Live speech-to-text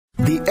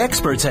The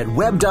experts at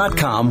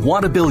Web.com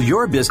want to build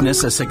your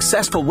business a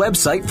successful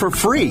website for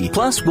free.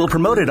 Plus, we'll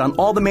promote it on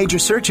all the major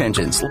search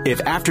engines. If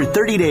after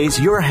 30 days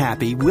you're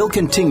happy, we'll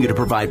continue to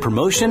provide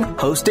promotion,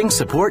 hosting,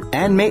 support,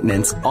 and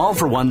maintenance, all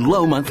for one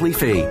low monthly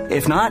fee.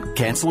 If not,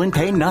 cancel and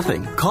pay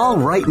nothing. Call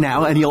right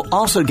now and you'll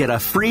also get a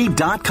free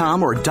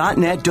 .com or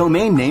 .net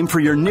domain name for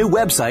your new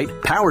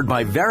website, powered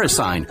by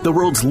VeriSign, the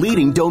world's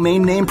leading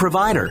domain name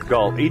provider.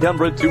 Call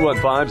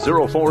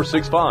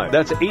 800-215-0465.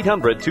 That's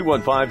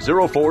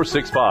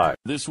 800-215-0465.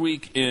 This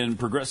week in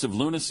Progressive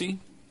Lunacy,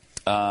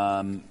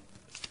 HX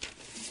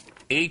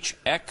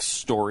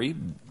story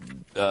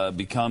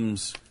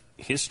becomes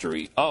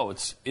history. Oh,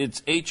 it's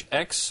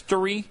HX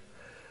story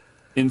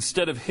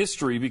instead of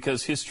history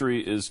because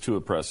history is too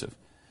oppressive.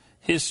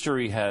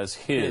 History has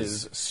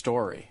his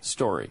story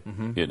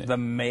in it. The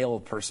male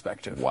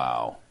perspective.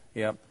 Wow.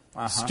 Yep.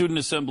 Student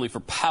Assembly for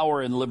Power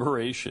and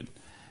Liberation.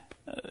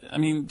 I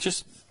mean,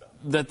 just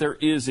that there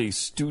is a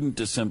Student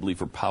Assembly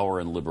for Power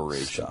and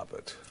Liberation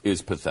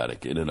is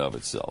pathetic in and of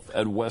itself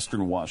at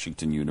Western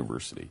Washington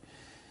University.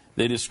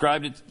 They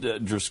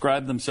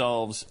described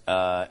themselves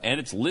and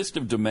its list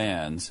of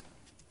demands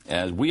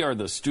as, we are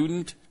the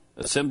Student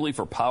Assembly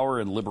for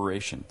Power and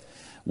Liberation.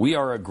 We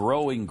are a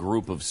growing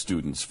group of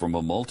students from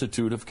a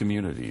multitude of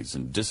communities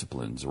and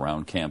disciplines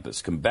around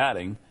campus,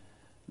 combating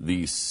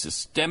the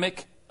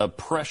systemic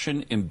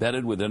oppression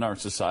embedded within our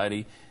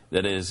society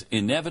that is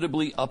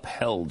inevitably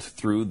upheld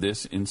through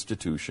this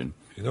institution.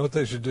 You know what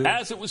they should do?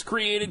 As it was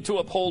created to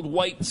uphold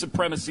white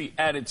supremacy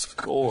at its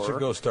core. They should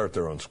go start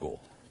their own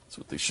school. That's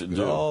what they should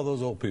do. All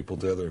those old people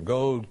together.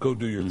 Go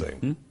do your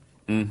thing.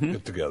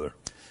 Get together.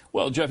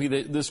 Well, Jeffy,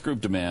 this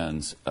group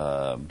demands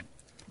what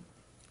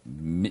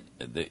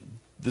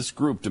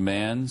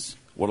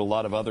a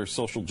lot of other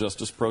social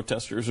justice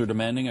protesters are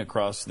demanding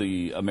across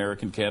the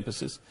American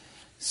campuses: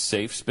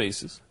 safe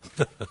spaces,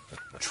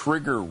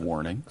 trigger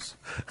warnings.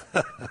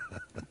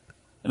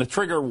 And a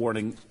trigger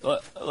warning,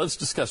 let's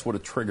discuss what a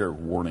trigger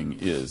warning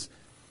is.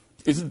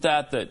 Isn't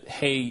that,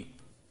 hey,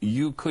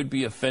 you could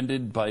be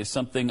offended by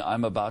something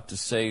I'm about to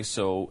say,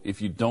 so if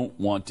you don't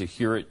want to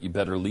hear it, you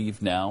better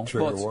leave now?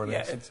 Trigger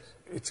warnings. Yeah,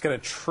 it's going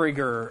to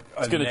trigger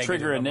a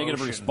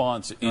negative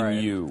response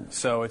in you.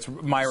 So it's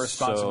my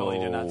responsibility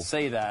to not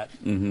say that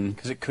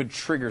because it could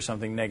trigger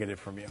something negative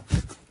from you.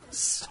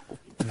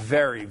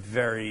 Very,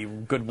 very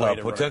good way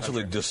to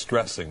potentially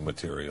distressing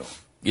material.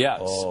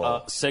 Yes.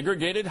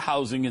 Segregated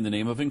housing in the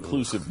name of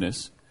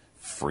inclusiveness,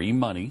 free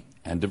money,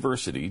 and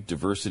diversity.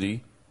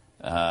 Diversity,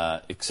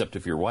 except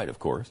if you're white, of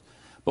course.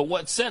 But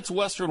what sets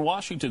Western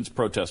Washington's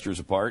protesters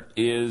apart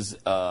is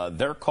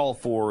their call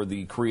for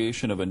the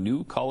creation of a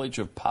new College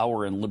of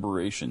Power and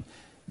Liberation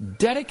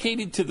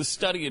dedicated to the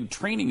study and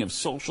training of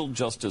social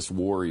justice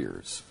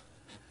warriors.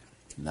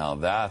 Now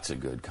that's a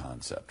good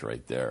concept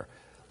right there.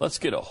 Let's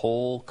get a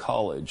whole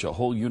college, a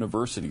whole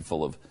university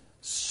full of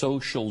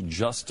social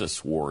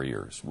justice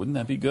warriors. Wouldn't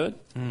that be good?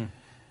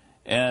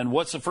 And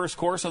what's the first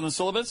course on the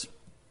syllabus?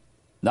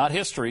 Not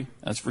history,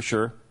 that's for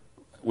sure.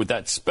 With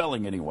that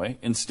spelling anyway.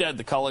 Instead,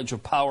 the College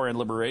of Power and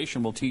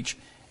Liberation will teach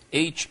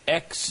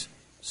HX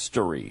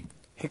story.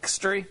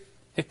 Hickstory?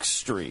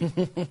 Hickstory.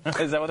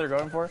 Is that what they're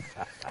going for?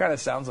 Kind of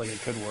sounds like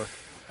it could work.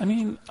 I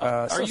mean,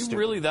 are you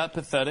really that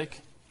pathetic?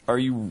 Are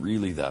you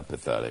really that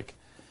pathetic?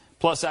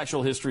 Plus,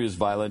 actual history is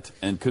violent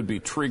and could be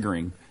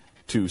triggering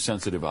to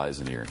sensitive eyes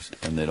and ears,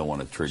 and they don't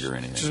want to trigger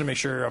anything. Just to make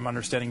sure I'm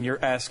understanding,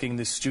 you're asking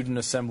the Student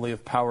Assembly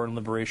of Power and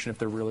Liberation if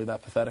they're really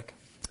that pathetic?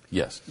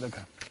 Yes.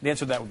 Okay. The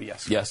answer to that would be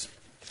yes. Yes.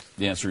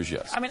 The answer is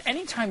yes. I mean,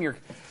 anytime you're,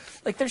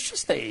 there's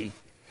just an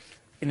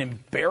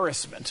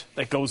embarrassment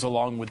that goes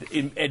along with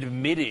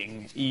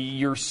admitting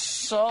you're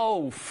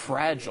so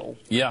fragile.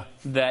 Yeah.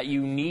 That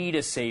you need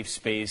a safe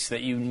space,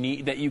 that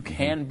you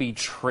can be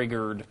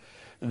triggered,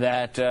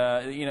 that,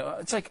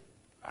 it's like,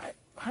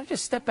 I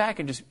just step back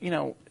and just,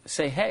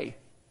 say, hey,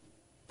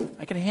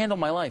 I can handle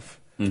my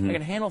life. I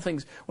can handle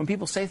things. When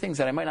people say things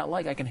that I might not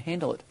like, I can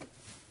handle it.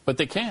 But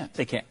they can't.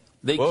 They can't.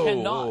 They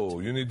cannot.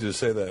 Whoa, you need to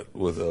say that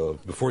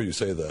before you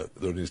say that,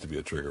 there needs to be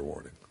a trigger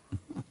warning.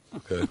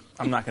 Okay?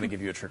 I'm not going to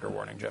give you a trigger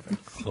warning, Jeffy.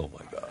 Oh,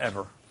 my God.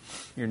 Ever.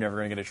 You're never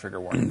going to get a trigger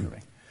warning from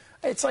me.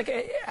 It's like,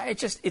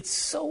 it's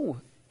so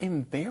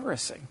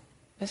embarrassing,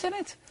 isn't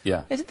it?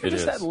 Yeah, Isn't there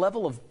just that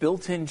level of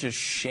built-in just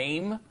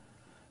shame?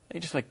 You're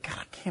just like, God,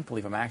 I can't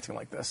believe I'm acting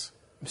like this.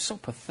 I'm so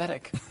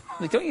pathetic.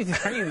 Like, aren't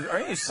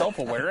you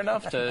self-aware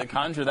enough to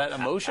conjure that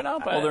emotion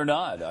up? Well, they're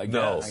not. I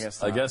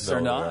guess. I guess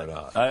they're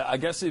not. I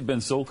guess they've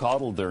been so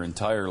coddled their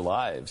entire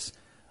lives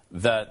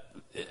that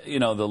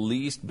the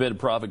least bit of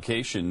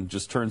provocation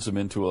just turns them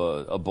into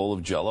a bowl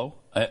of Jell-O.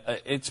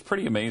 It's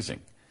pretty amazing,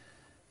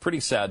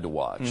 pretty sad to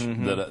watch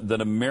that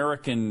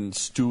American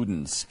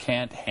students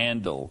can't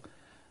handle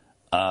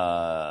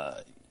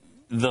the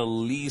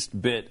least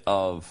bit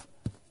of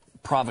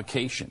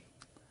provocation.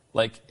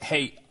 Like,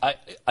 hey,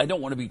 I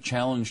don't want to be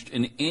challenged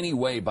in any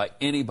way by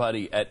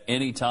anybody at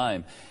any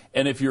time.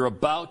 And if you're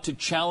about to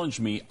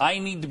challenge me, I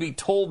need to be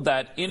told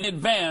that in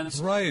advance,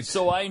 right,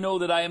 so I know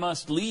that I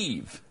must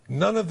leave.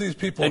 None of these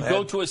people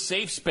go to a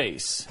safe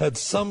space. Had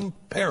some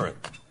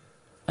parent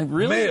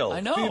male, I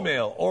know.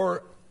 female,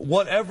 or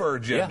whatever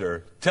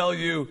gender, tell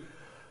you,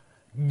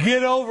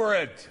 get over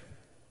it.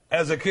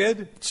 As a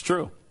kid? It's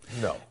true.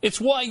 No. It's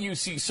why you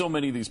see so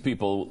many of these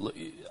people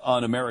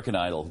on American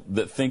Idol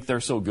that think they're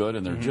so good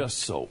and they're just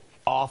so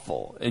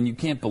awful, and you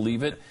can't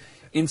believe it.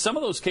 In some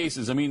of those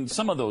cases, I mean,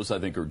 some of those I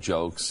think are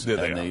jokes,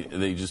 and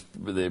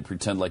they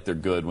pretend like they're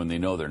good when they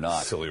know they're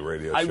not. Silly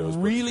radio I shows.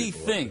 really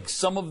think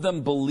some of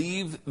them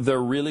believe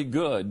they're really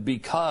good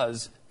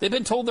because they've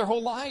been told their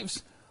whole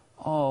lives,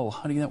 "Oh,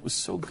 honey, that was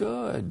so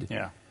good."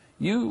 Yeah.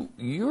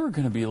 You're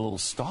going to be a little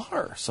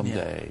star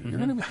someday. Yeah. You're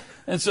going to be,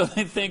 and so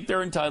they think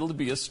they're entitled to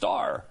be a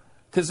star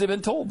because they've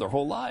been told their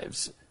whole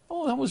lives,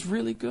 "Oh, that was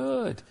really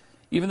good,"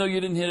 even though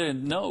you didn't hit a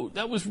note.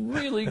 That was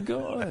really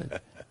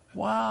good.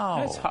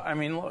 Wow. I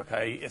mean, look,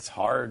 it's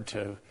hard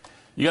to.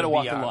 You got to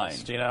walk be the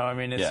honest, line. You know, I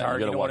mean, it's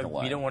hard. You don't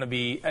want to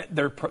be.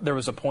 There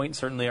was a point,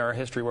 certainly in our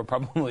history, where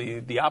probably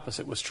the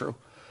opposite was true,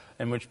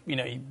 in which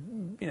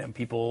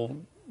people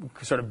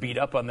sort of beat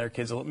up on their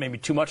kids, maybe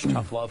too much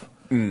tough love.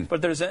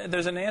 But there's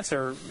an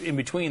answer in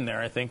between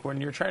there, I think, when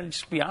you're trying to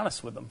just be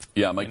honest with them.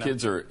 Yeah, my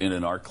kids are in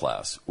an art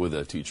class with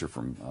a teacher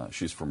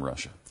she's from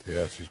Russia.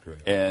 Yeah, she's great.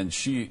 And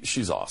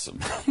she's awesome.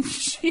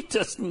 She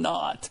does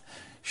not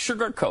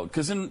sugarcoat,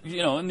 because in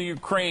the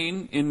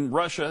Ukraine, in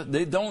Russia,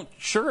 they don't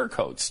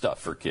sugarcoat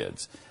stuff for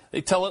kids.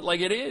 They tell it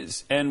like it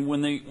is. And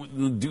when they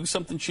do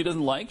something she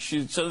doesn't like, she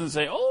doesn't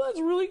say, "Oh,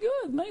 that's really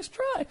good. Nice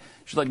try."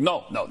 She's like,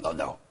 No.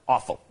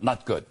 Awful.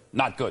 Not good.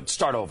 Not good.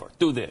 Start over.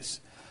 Do this.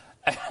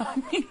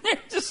 I mean,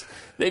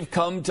 they've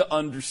come to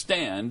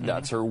understand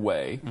that's her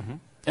way.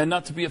 And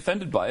not to be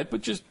offended by it,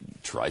 but just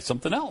try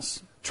something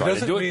else. Try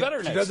to do it better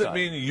next time. She doesn't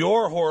mean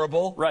you're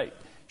horrible. Right.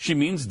 She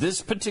means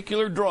this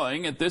particular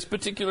drawing at this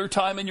particular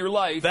time in your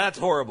life. That's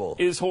horrible.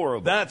 Is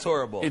horrible. That's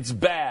horrible. It's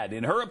bad.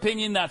 In her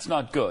opinion, that's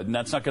not good, and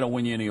that's not going to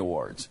win you any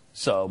awards.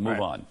 So move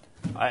on.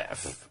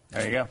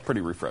 There you go.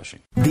 Pretty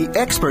refreshing. The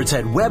experts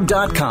at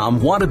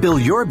Web.com want to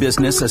build your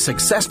business a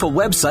successful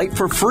website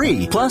for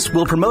free. Plus,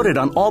 we'll promote it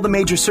on all the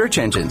major search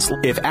engines.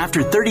 If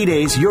after 30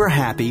 days you're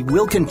happy,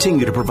 we'll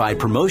continue to provide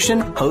promotion,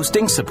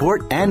 hosting,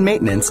 support, and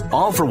maintenance,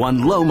 all for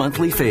one low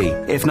monthly fee.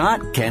 If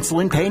not,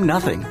 cancel and pay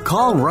nothing.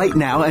 Call right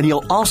now and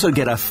you'll also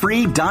get a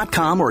free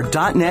 .com or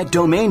 .net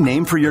domain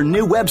name for your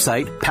new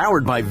website,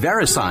 powered by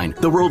VeriSign,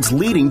 the world's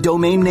leading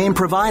domain name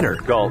provider.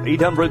 Call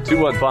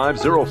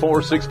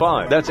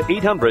 800-215-0465. That's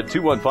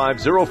 800-215-0465.